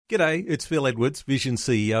G'day, it's Phil Edwards, Vision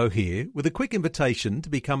CEO here, with a quick invitation to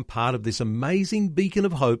become part of this amazing beacon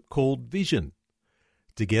of hope called Vision.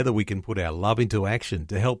 Together we can put our love into action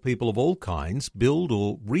to help people of all kinds build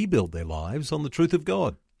or rebuild their lives on the truth of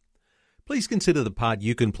God. Please consider the part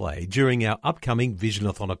you can play during our upcoming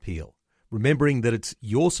Visionathon appeal, remembering that it's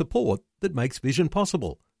your support that makes Vision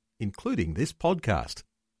possible, including this podcast.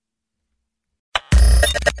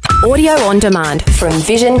 Audio on demand from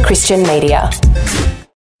Vision Christian Media.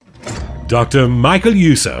 Dr. Michael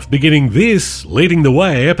Youssef beginning this Leading the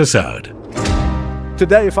Way episode.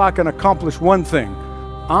 Today, if I can accomplish one thing,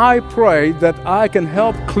 I pray that I can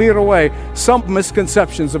help clear away some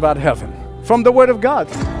misconceptions about heaven from the Word of God.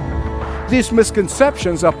 These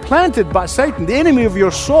misconceptions are planted by Satan, the enemy of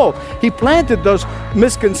your soul. He planted those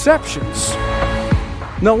misconceptions.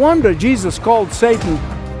 No wonder Jesus called Satan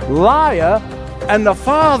liar and the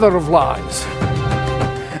father of lies.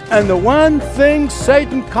 And the one thing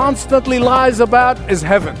Satan constantly lies about is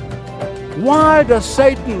heaven. Why does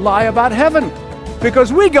Satan lie about heaven?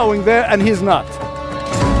 Because we're going there and he's not.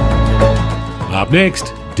 Up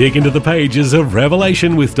next, dig into the pages of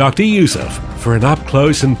Revelation with Dr. Youssef for an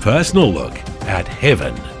up-close and personal look at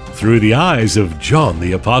heaven through the eyes of John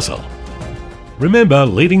the Apostle. Remember,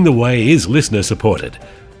 Leading the Way is listener-supported,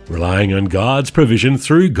 relying on God's provision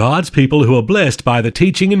through God's people who are blessed by the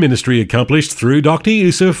teaching and ministry accomplished through Dr.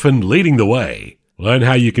 Youssef and Leading the Way. Learn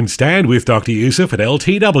how you can stand with Dr. Youssef at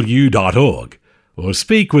ltw.org or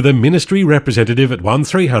speak with a ministry representative at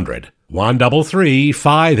 1300 133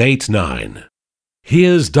 589.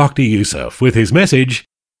 Here's Dr. Youssef with his message,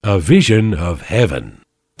 A Vision of Heaven.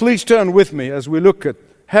 Please turn with me as we look at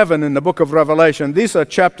heaven in the book of Revelation. These are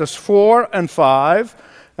chapters 4 and 5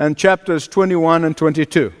 and chapters 21 and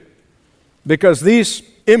 22. Because these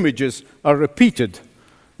images are repeated.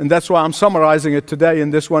 And that's why I'm summarizing it today in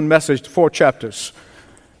this one message, 4 chapters.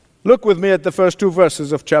 Look with me at the first 2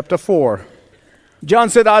 verses of chapter 4. John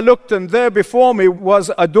said, I looked, and there before me was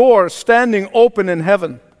a door standing open in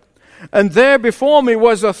heaven. And there before me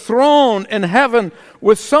was a throne in heaven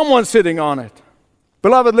with someone sitting on it.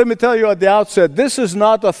 Beloved, let me tell you at the outset, this is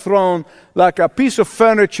not a throne like a piece of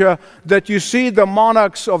furniture that you see the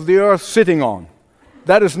monarchs of the earth sitting on.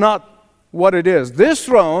 That is not what it is. This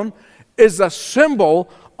throne is a symbol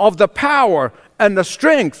of the power and the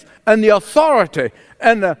strength and the authority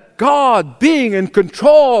and the God being in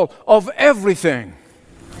control of everything.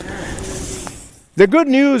 The good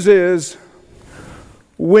news is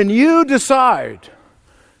when you decide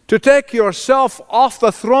to take yourself off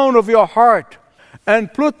the throne of your heart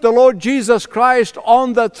and put the Lord Jesus Christ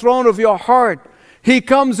on the throne of your heart, He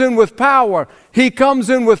comes in with power. He comes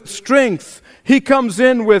in with strength. He comes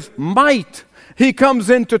in with might. He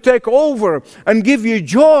comes in to take over and give you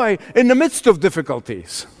joy in the midst of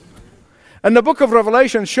difficulties. And the book of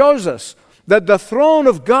Revelation shows us that the throne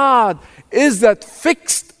of God is that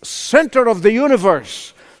fixed center of the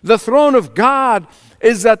universe. The throne of God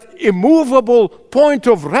is that immovable point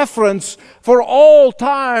of reference for all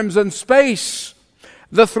times and space.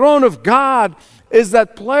 The throne of God is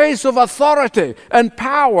that place of authority and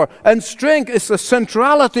power and strength. It's the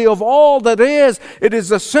centrality of all that is. It is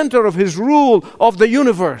the center of His rule of the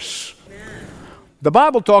universe. Amen. The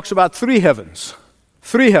Bible talks about 3 heavens.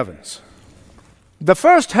 3 heavens. The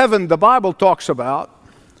first heaven the Bible talks about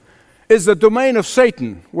is the domain of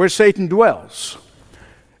Satan, where Satan dwells.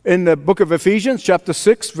 In the book of Ephesians, chapter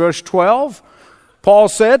 6, verse 12, Paul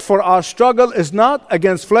said, for our struggle is not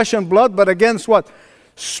against flesh and blood, but against what?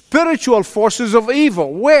 Spiritual forces of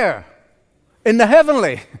evil. Where? In the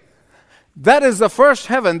heavenly. That is the first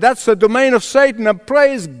heaven. That's the domain of Satan. And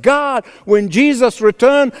praise God, when Jesus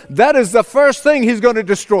returned, that is the first thing He's going to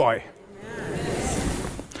destroy.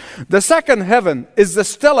 The second heaven is the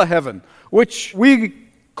stellar heaven, which we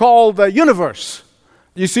call the universe.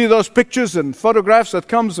 You see those pictures and photographs that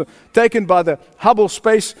comes taken by the Hubble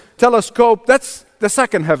Space Telescope. That's the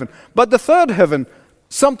second heaven. But the third heaven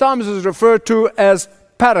sometimes is referred to as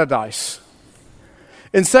paradise.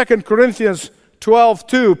 In 2 Corinthians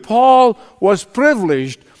 12:2, Paul was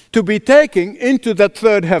privileged to be taken into that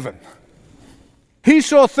third heaven. He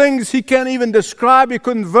saw things he can't even describe, he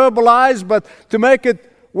couldn't verbalize, but to make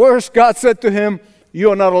it worse, God said to him,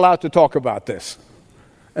 you are not allowed to talk about this.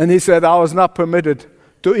 And he said, I was not permitted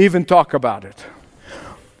to even talk about it.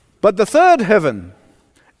 But the third heaven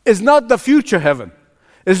is not the future heaven.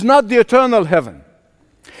 It's not the eternal heaven.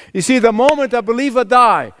 You see, the moment a believer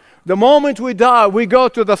dies, the moment we die, we go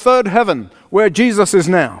to the third heaven where Jesus is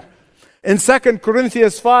now. In 2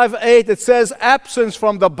 Corinthians 5:8, it says, absence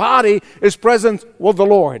from the body is present with the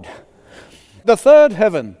Lord. The third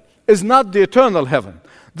heaven is not the eternal heaven.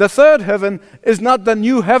 The third heaven is not the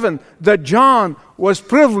new heaven that John was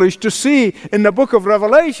privileged to see in the book of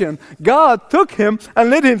Revelation. God took him and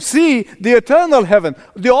let him see the eternal heaven,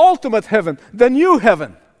 the ultimate heaven, the new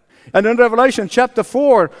heaven. And in Revelation chapter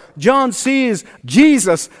 4, John sees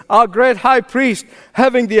Jesus, our great high priest,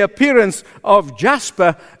 having the appearance of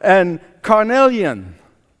jasper and carnelian.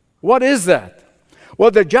 What is that?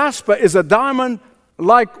 Well, the jasper is a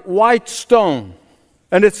diamond-like white stone,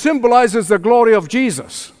 and it symbolizes the glory of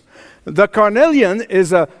Jesus. The carnelian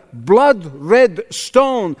is a blood-red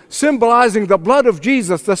stone symbolizing the blood of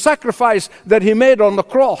Jesus, the sacrifice that he made on the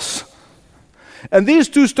cross. And these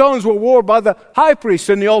two stones were worn by the high priest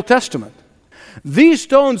in the Old Testament. These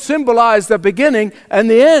stones symbolize the beginning and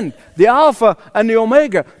the end, the Alpha and the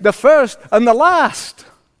Omega, the first and the last.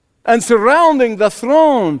 And surrounding the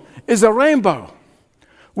throne is a rainbow,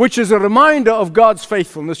 which is a reminder of God's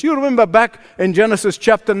faithfulness. You remember back in Genesis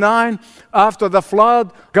chapter 9, after the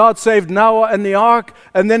flood, God saved Noah and the ark,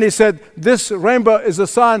 and then he said, this rainbow is a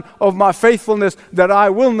sign of my faithfulness, that I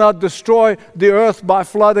will not destroy the earth by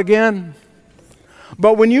flood again.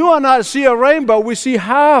 But when you and I see a rainbow, we see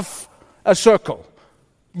half a circle.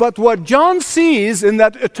 But what John sees in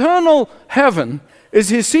that eternal heaven is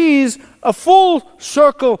he sees a full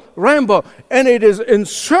circle rainbow, and it is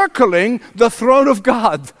encircling the throne of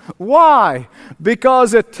God. Why?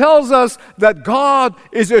 Because it tells us that God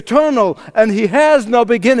is eternal, and he has no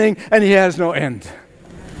beginning, and he has no end.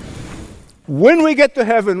 When we get to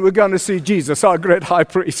heaven, we're going to see Jesus, our great high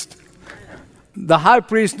priest. The high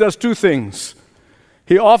priest does two things.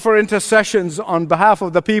 He offers intercessions on behalf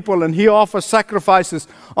of the people, and he offers sacrifices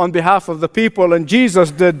on behalf of the people, and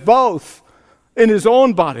Jesus did both in his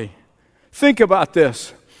own body. Think about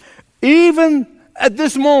this. Even at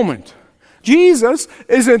this moment, Jesus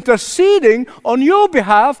is interceding on your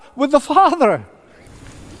behalf with the Father.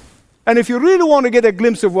 And if you really want to get a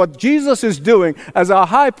glimpse of what Jesus is doing as our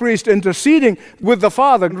high priest interceding with the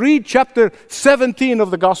Father, read chapter 17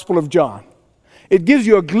 of the Gospel of John. It gives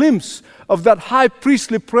you a glimpse of that high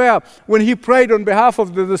priestly prayer when he prayed on behalf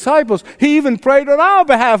of the disciples. He even prayed on our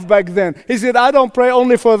behalf back then. He said, I don't pray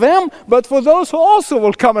only for them, but for those who also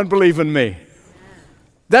will come and believe in me.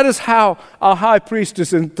 That is how our high priest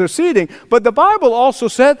is interceding. But the Bible also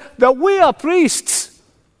said that we are priests.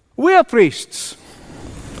 We are priests.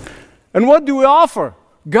 And what do we offer?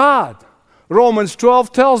 God. Romans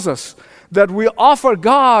 12 tells us that we offer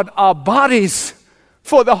God our bodies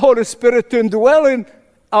for the Holy Spirit to indwell in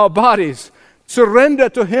our bodies. Surrender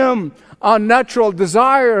to him our natural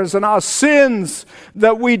desires and our sins,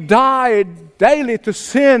 that we die daily to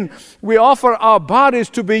sin. We offer our bodies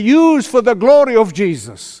to be used for the glory of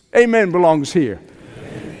Jesus. Amen belongs here.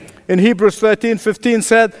 Amen. In Hebrews 13:15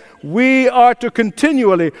 said, we are to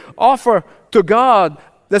continually offer to God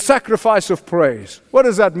the sacrifice of praise. What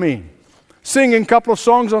does that mean? Singing a couple of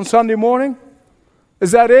songs on Sunday morning?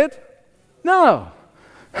 Is that it? No.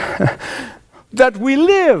 That we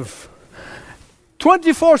live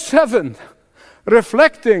 24/7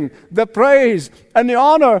 reflecting the praise and the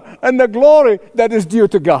honor and the glory that is due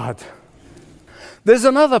to God. There's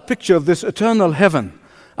another picture of this eternal heaven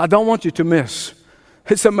I don't want you to miss.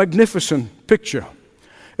 It's a magnificent picture.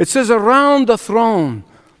 It says around that throne,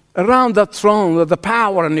 the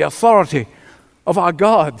power and the authority of our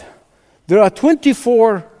God, there are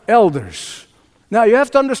 24 elders. Now, you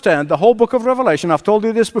have to understand the whole book of Revelation. I've told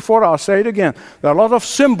you this before, I'll say it again. There are a lot of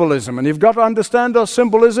symbolism, and you've got to understand the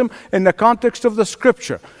symbolism in the context of the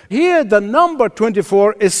Scripture. Here, the number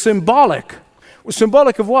 24 is symbolic.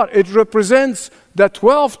 Symbolic of what? It represents the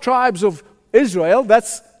 12 tribes of Israel,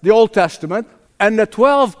 that's the Old Testament, and the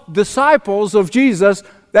 12 disciples of Jesus,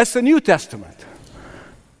 that's the New Testament.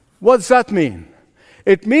 What does that mean?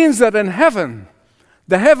 It means that in heaven,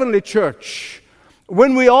 the heavenly church,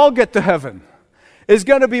 when we all get to heaven, is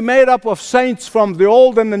going to be made up of saints from the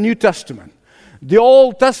Old and the New Testament. The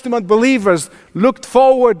Old Testament believers looked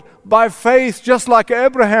forward by faith, just like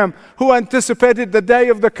Abraham, who anticipated the day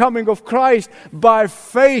of the coming of Christ. By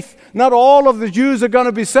faith, not all of the Jews are going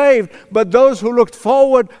to be saved, but those who looked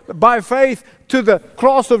forward by faith to the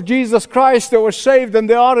cross of Jesus Christ, they were saved and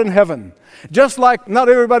they are in heaven. Just like not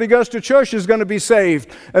everybody goes to church is going to be saved.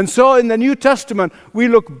 And so in the New Testament, we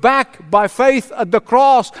look back by faith at the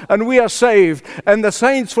cross and we are saved. And the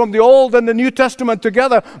saints from the Old and the New Testament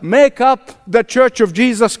together make up the church of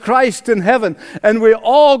Jesus Christ in heaven. And we're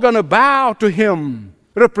all going to bow to him,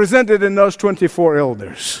 represented in those 24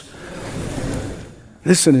 elders.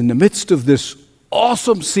 Listen, in the midst of this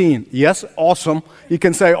awesome scene, yes, awesome. You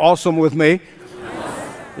can say awesome with me.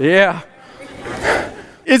 Yeah.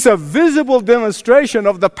 It's a visible demonstration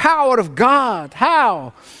of the power of God.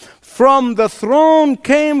 How? From the throne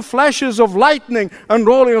came flashes of lightning and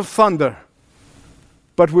rolling of thunder.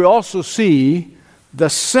 But we also see the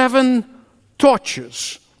 7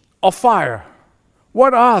 torches of fire.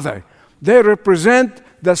 What are they? They represent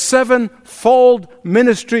the 7-fold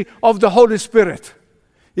ministry of the Holy Spirit.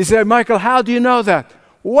 You say, Michael, how do you know that?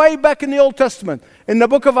 Way back in the Old Testament, in the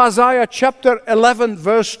book of Isaiah, chapter 11,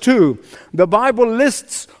 verse 2, the Bible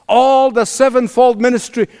lists all the 7-fold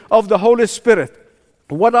ministry of the Holy Spirit.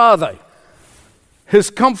 What are they? His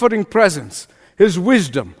comforting presence, His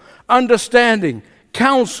wisdom, understanding,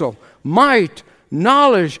 counsel, might,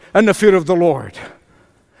 knowledge, and the fear of the Lord.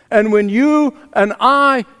 And when you and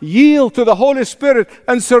I yield to the Holy Spirit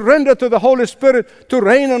and surrender to the Holy Spirit to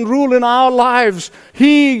reign and rule in our lives,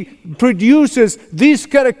 He produces these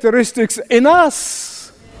characteristics in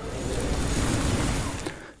us.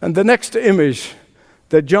 And the next image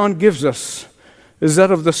that John gives us is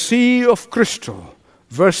that of the sea of crystal,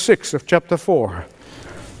 verse 6 of chapter 4.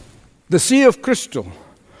 The sea of crystal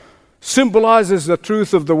symbolizes the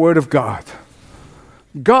truth of the Word of God.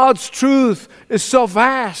 God's truth is so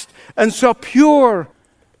vast and so pure,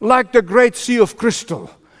 like the great sea of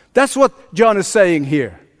crystal. That's what John is saying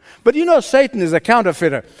here. But you know, Satan is a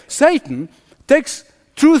counterfeiter. Satan takes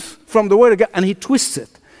truth from the Word of God and he twists it,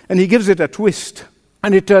 and he gives it a twist,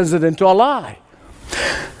 and he turns it into a lie.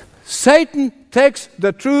 Satan takes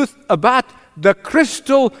the truth about the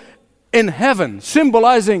crystal in heaven,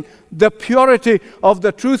 symbolizing the purity of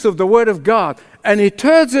the truth of the Word of God, and he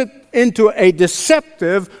turns it into a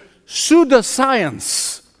deceptive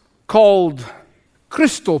pseudoscience called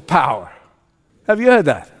crystal power. Have you heard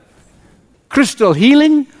that? Crystal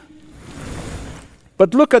healing?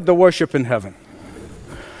 But look at the worship in heaven.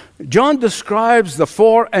 John describes the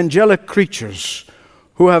 4 angelic creatures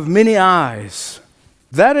who have many eyes.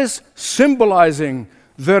 That is symbolizing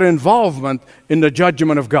their involvement in the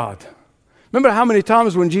judgment of God. Remember how many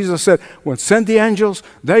times when Jesus said, well, send the angels,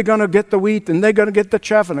 they're going to get the wheat and they're going to get the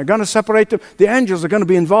chaff and they're going to separate them. The angels are going to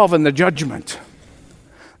be involved in the judgment.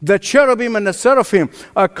 The cherubim and the seraphim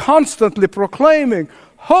are constantly proclaiming,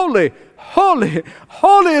 holy, holy,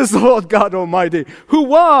 holy is the Lord God Almighty, who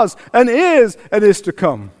was and is to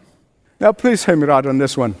come. Now please hear me right on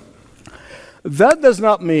this one. That does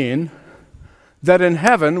not mean that in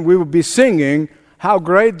heaven we will be singing, how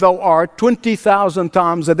great thou art, 20,000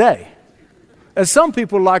 times a day. As some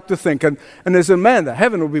people like to think, and they say, man, the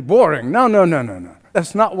heaven will be boring. No.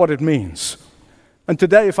 That's not what it means. And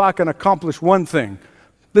today, if I can accomplish one thing,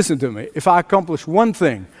 listen to me, if I accomplish one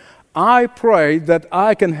thing, I pray that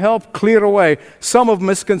I can help clear away some of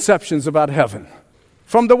misconceptions about heaven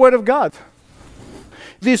from the Word of God.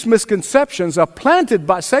 These misconceptions are planted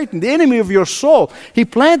by Satan, the enemy of your soul. He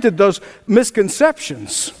planted those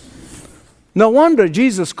misconceptions. No wonder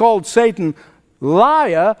Jesus called Satan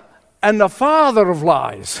liar and the father of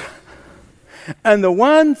lies. And the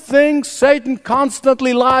one thing Satan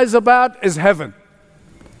constantly lies about is heaven.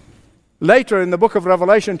 Later in the book of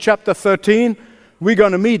Revelation, chapter 13, we're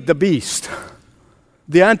going to meet the beast,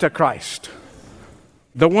 the Antichrist,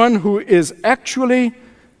 the one who is actually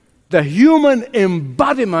the human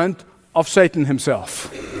embodiment of Satan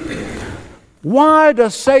himself. Why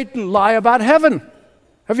does Satan lie about heaven?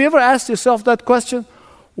 Have you ever asked yourself that question?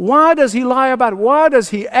 Why does he lie about it? Why does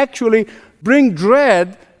he actually bring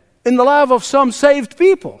dread in the life of some saved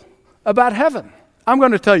people about heaven? I'm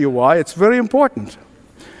going to tell you why. It's very important.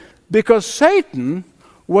 Because Satan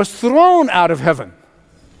was thrown out of heaven.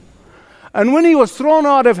 And when he was thrown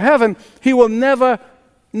out of heaven, he will never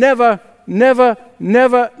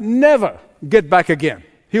get back again.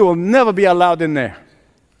 He will never be allowed in there.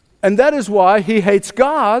 And that is why he hates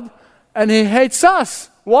God and he hates us.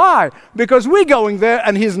 Why? Because we're going there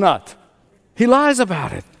and he's not. He lies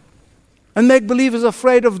about it. And make-believe is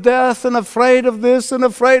afraid of death and afraid of this and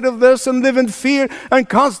afraid of this and live in fear and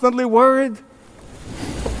constantly worried.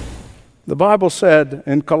 The Bible said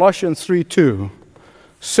in Colossians 3:2,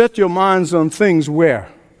 set your minds on things where?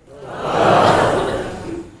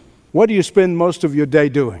 What do you spend most of your day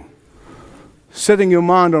doing? Setting your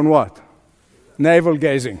mind on what? Navel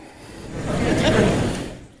gazing.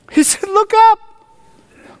 He said, look up.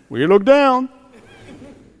 We look down.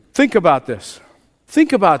 Think about this.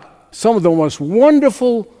 Think about some of the most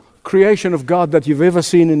wonderful creation of God that you've ever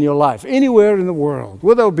seen in your life, anywhere in the world,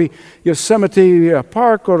 whether it be Yosemite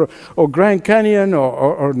Park or Grand Canyon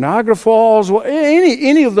or Niagara Falls, or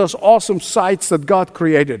any of those awesome sites that God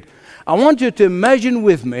created. I want you to imagine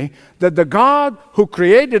with me that the God who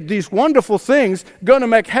created these wonderful things going to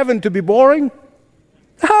make heaven to be boring?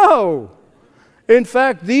 No. In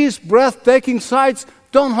fact, these breathtaking sights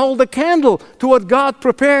don't hold a candle to what God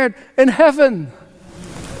prepared in heaven.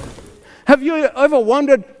 Have you ever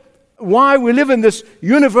wondered why we live in this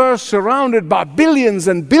universe surrounded by billions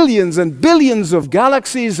and billions and billions of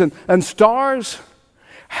galaxies and stars?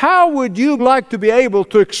 How would you like to be able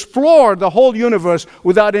to explore the whole universe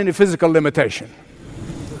without any physical limitation?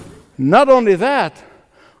 Not only that,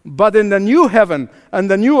 but in the new heaven and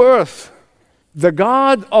the new earth, the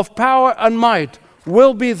God of power and might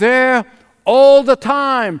will be there all the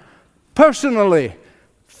time, personally,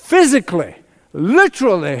 physically,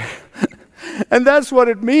 literally. And that's what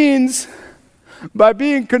it means by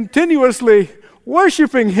being continuously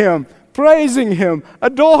worshiping Him, praising Him,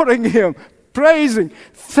 adoring Him,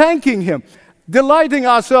 thanking Him, delighting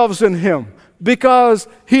ourselves in Him, because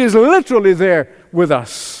He is literally there with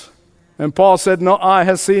us. And Paul said, no eye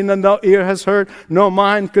has seen and no ear has heard, no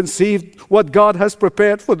mind conceived what God has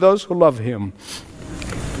prepared for those who love Him.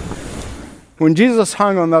 When Jesus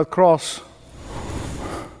hung on that cross,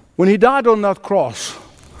 when He died on that cross,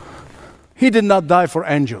 He did not die for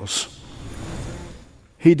angels.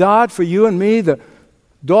 He died for you and me, the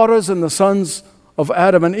daughters and the sons of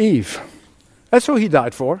Adam and Eve. That's who He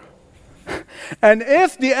died for. And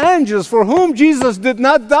if the angels for whom Jesus did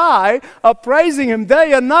not die are praising Him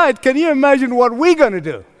day and night, can you imagine what we're going to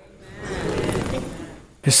do?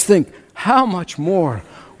 Just think how much more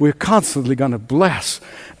we're constantly going to bless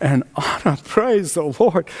and honor, praise the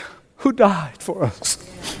Lord who died for us,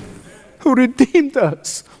 who redeemed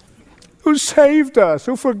us, who saved us,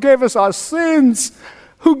 who forgave us our sins,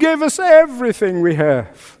 who gave us everything we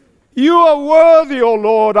have. You are worthy, O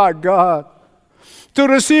Lord our God, to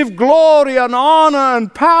receive glory and honor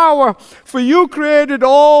and power, for you created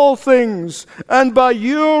all things, and by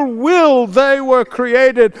your will they were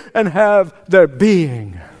created and have their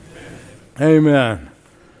being. Amen.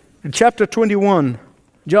 In chapter 21,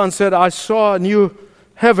 John said, I saw a new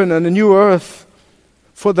heaven and a new earth,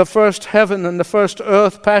 for the first heaven and the first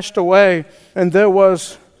earth passed away, and there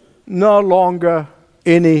was no longer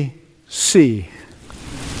any sea.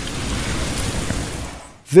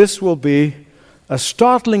 This will be a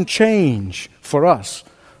startling change for us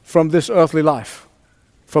from this earthly life,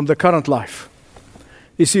 from the current life.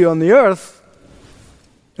 You see, on the earth,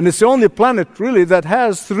 and it's the only planet really that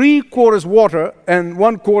has 3/4 water and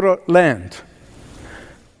 1/4 land.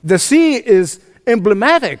 The sea is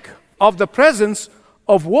emblematic of the presence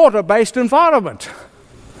of water-based environment.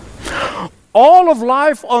 All of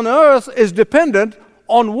life on earth is dependent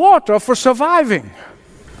on water for surviving.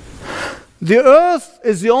 The earth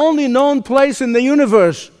is the only known place in the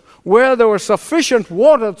universe where there was sufficient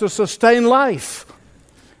water to sustain life.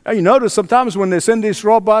 And you notice sometimes when they send these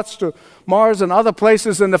robots to Mars and other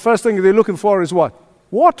places, and the first thing they're looking for is what?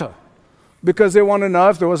 Water. Because they want to know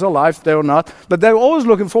if there was a life there or not. But they're always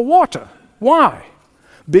looking for water. Why?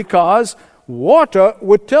 Because water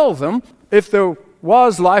would tell them if there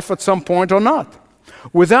was life at some point or not.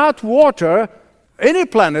 Without water, any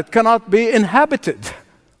planet cannot be inhabited.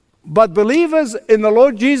 But believers in the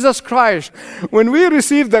Lord Jesus Christ, when we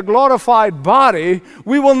receive the glorified body,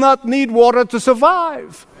 we will not need water to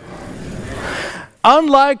survive.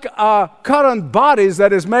 Unlike our current bodies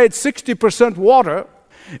that is made 60% water,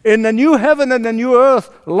 in the new heaven and the new earth,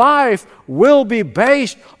 life will be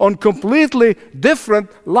based on completely different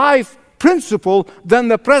life principle than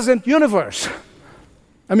the present universe.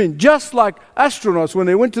 I mean, just like astronauts, when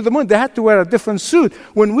they went to the moon, they had to wear a different suit.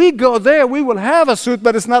 When we go there, we will have a suit,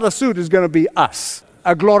 but it's not a suit, it's going to be us,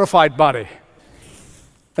 a glorified body.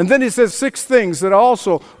 And then he says 6 things that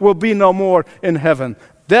also will be no more in heaven: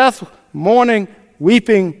 death, mourning,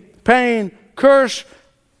 weeping, pain, curse,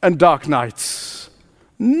 and dark nights.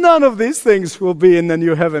 None of these things will be in the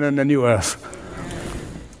new heaven and the new earth.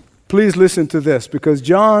 Please listen to this, because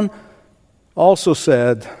John also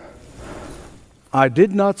said, I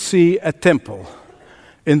did not see a temple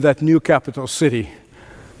in that new capital city,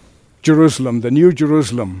 Jerusalem, the new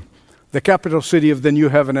Jerusalem, the capital city of the new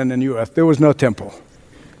heaven and the new earth. There was no temple.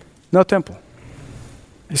 No temple.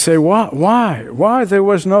 You say, why? Why there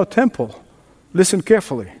was no temple? Listen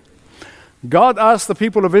carefully. God asked the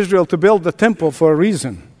people of Israel to build the temple for a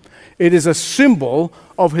reason. It is a symbol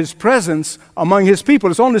of His presence among His people.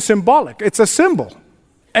 It's only symbolic. It's a symbol.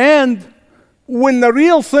 And when the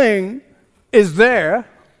real thing is there,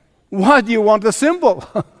 why do you want the symbol?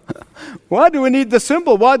 Why do we need the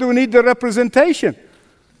symbol? Why do we need the representation?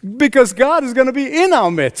 Because God is going to be in our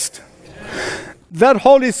midst. That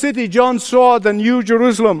holy city, John saw the new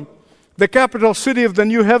Jerusalem, the capital city of the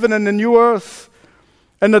new heaven and the new earth.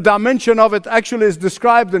 And the dimension of it actually is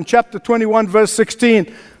described in chapter 21, verse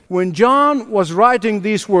 16. When John was writing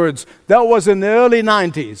these words, that was in the early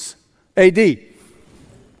 90s AD.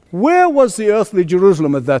 Where was the earthly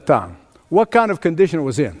Jerusalem at that time? What kind of condition it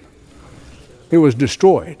was in? It was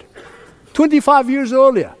destroyed. 25 years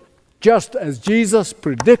earlier, just as Jesus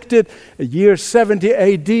predicted, year 70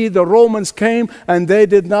 AD, the Romans came and they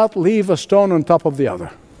did not leave a stone on top of the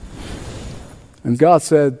other. And God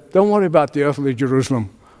said, don't worry about the earthly Jerusalem,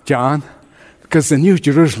 John, because the new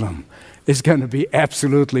Jerusalem is going to be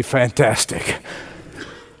absolutely fantastic.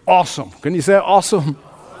 Awesome. Can you say awesome?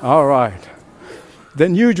 All right. The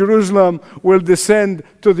new Jerusalem will descend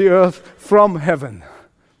to the earth from heaven.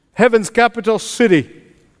 Heaven's capital city.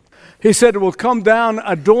 He said it will come down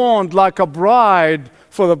adorned like a bride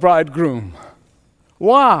for the bridegroom.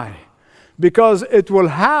 Why? Because it will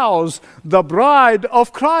house the bride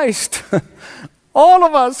of Christ. All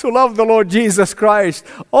of us who love the Lord Jesus Christ,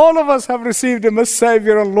 all of us have received Him as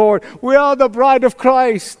Savior and Lord. We are the bride of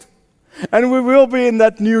Christ. And we will be in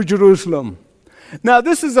that new Jerusalem. Now,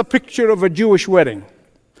 this is a picture of a Jewish wedding.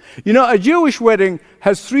 You know, a Jewish wedding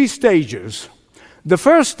has 3 stages. The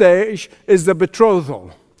first stage is the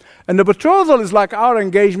betrothal. And the betrothal is like our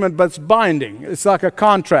engagement, but it's binding. It's like a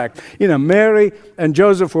contract. You know, Mary and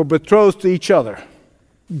Joseph were betrothed to each other.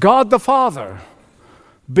 God the Father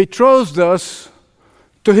betrothed us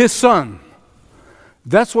to His Son.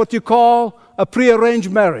 That's what you call a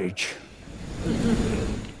prearranged marriage.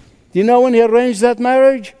 Do you know when He arranged that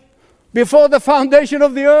marriage? Before the foundation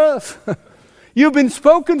of the earth. You've been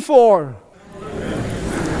spoken for.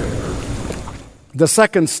 The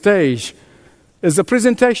second stage is the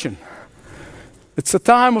presentation. It's a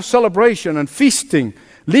time of celebration and feasting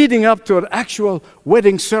leading up to an actual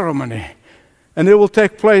wedding ceremony. And it will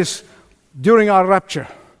take place during our rapture,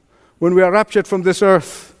 when we are raptured from this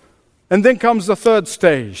earth. And then comes the third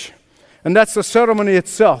stage, and that's the ceremony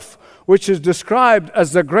itself, which is described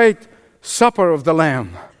as the great supper of the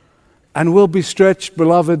Lamb, and will be stretched,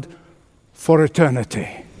 beloved, for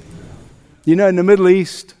eternity. You know, in the Middle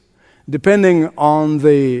East, depending on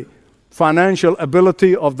the financial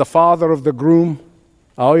ability of the father of the groom,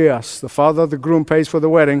 oh yes, the father of the groom pays for the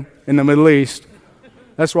wedding in the Middle East.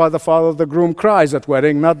 That's why the father of the groom cries at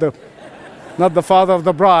wedding, not the father of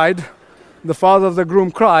the bride. The father of the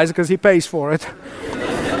groom cries because he pays for it.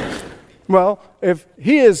 Well, if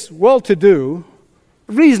he is well-to-do,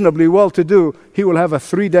 reasonably well-to-do, he will have a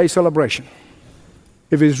 3-day celebration.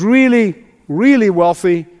 If he's really, really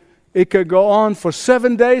wealthy, it could go on for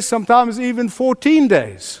 7 days, sometimes even 14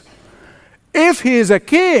 days. If he is a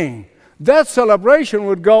king, that celebration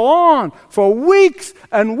would go on for weeks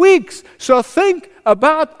and weeks. So think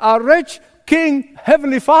about our rich King,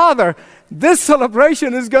 Heavenly Father. This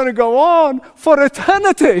celebration is going to go on for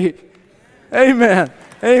eternity. Amen.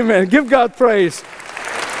 Amen. Give God praise.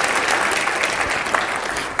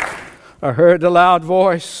 I heard a loud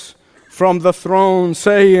voice from the throne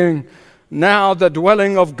saying, now the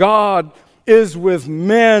dwelling of God is with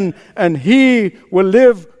men, and He will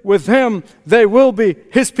live with them. They will be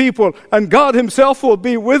His people, and God Himself will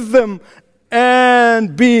be with them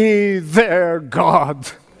and be their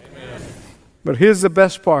God. Amen. But here's the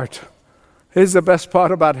best part. Here's the best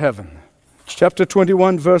part about heaven. Chapter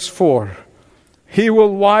 21, verse 4. He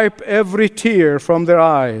will wipe every tear from their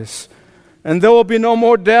eyes, and there will be no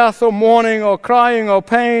more death or mourning or crying or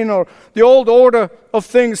pain, or the old order of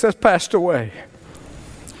things has passed away.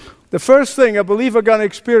 The first thing a believer going to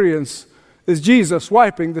experience is Jesus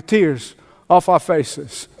wiping the tears off our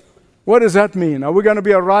faces. What does that mean? Are we going to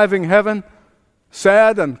be arriving heaven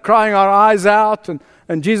sad and crying our eyes out, and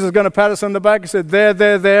Jesus is going to pat us on the back and say,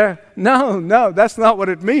 there? No, that's not what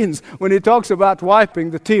it means when He talks about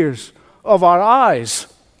wiping the tears of our eyes.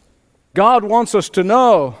 God wants us to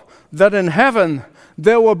know that in heaven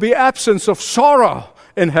there will be absence of sorrow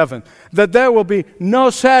in heaven, that there will be no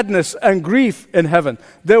sadness and grief in heaven,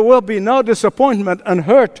 there will be no disappointment and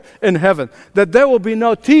hurt in heaven, that there will be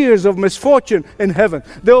no tears of misfortune in heaven,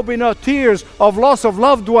 there will be no tears of loss of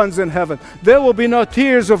loved ones in heaven, there will be no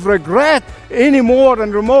tears of regret anymore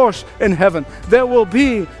and remorse in heaven, there will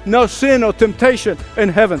be no sin or temptation in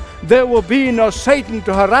heaven, there will be no Satan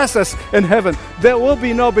to harass us in heaven, there will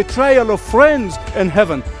be no betrayal of friends in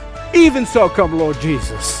heaven. Even so, come Lord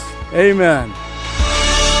Jesus. Amen.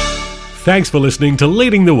 Thanks for listening to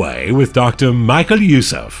Leading the Way with Dr. Michael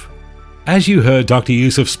Youssef. As you heard Dr.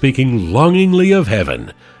 Youssef speaking longingly of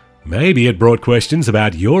heaven, maybe it brought questions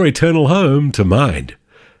about your eternal home to mind.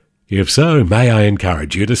 If so, may I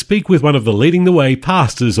encourage you to speak with one of the Leading the Way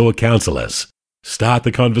pastors or counselors. Start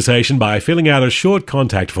the conversation by filling out a short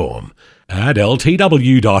contact form at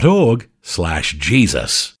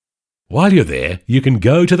ltw.org/Jesus. While you're there, you can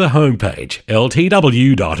go to the homepage,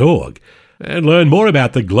 ltw.org, and learn more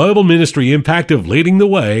about the global ministry impact of Leading the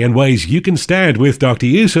Way and ways you can stand with Dr.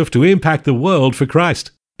 Youssef to impact the world for Christ.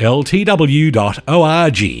 ltw.org.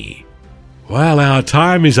 Well, our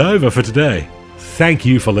time is over for today. Thank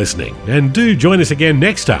you for listening, and do join us again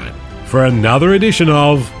next time for another edition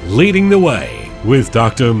of Leading the Way with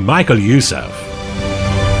Dr. Michael Youssef.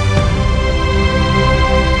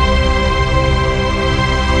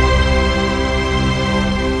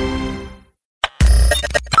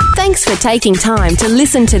 Thanks for taking time to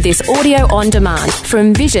listen to this audio on demand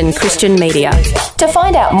from Vision Christian Media. To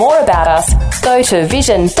find out more about us, go to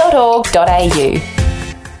vision.org.au.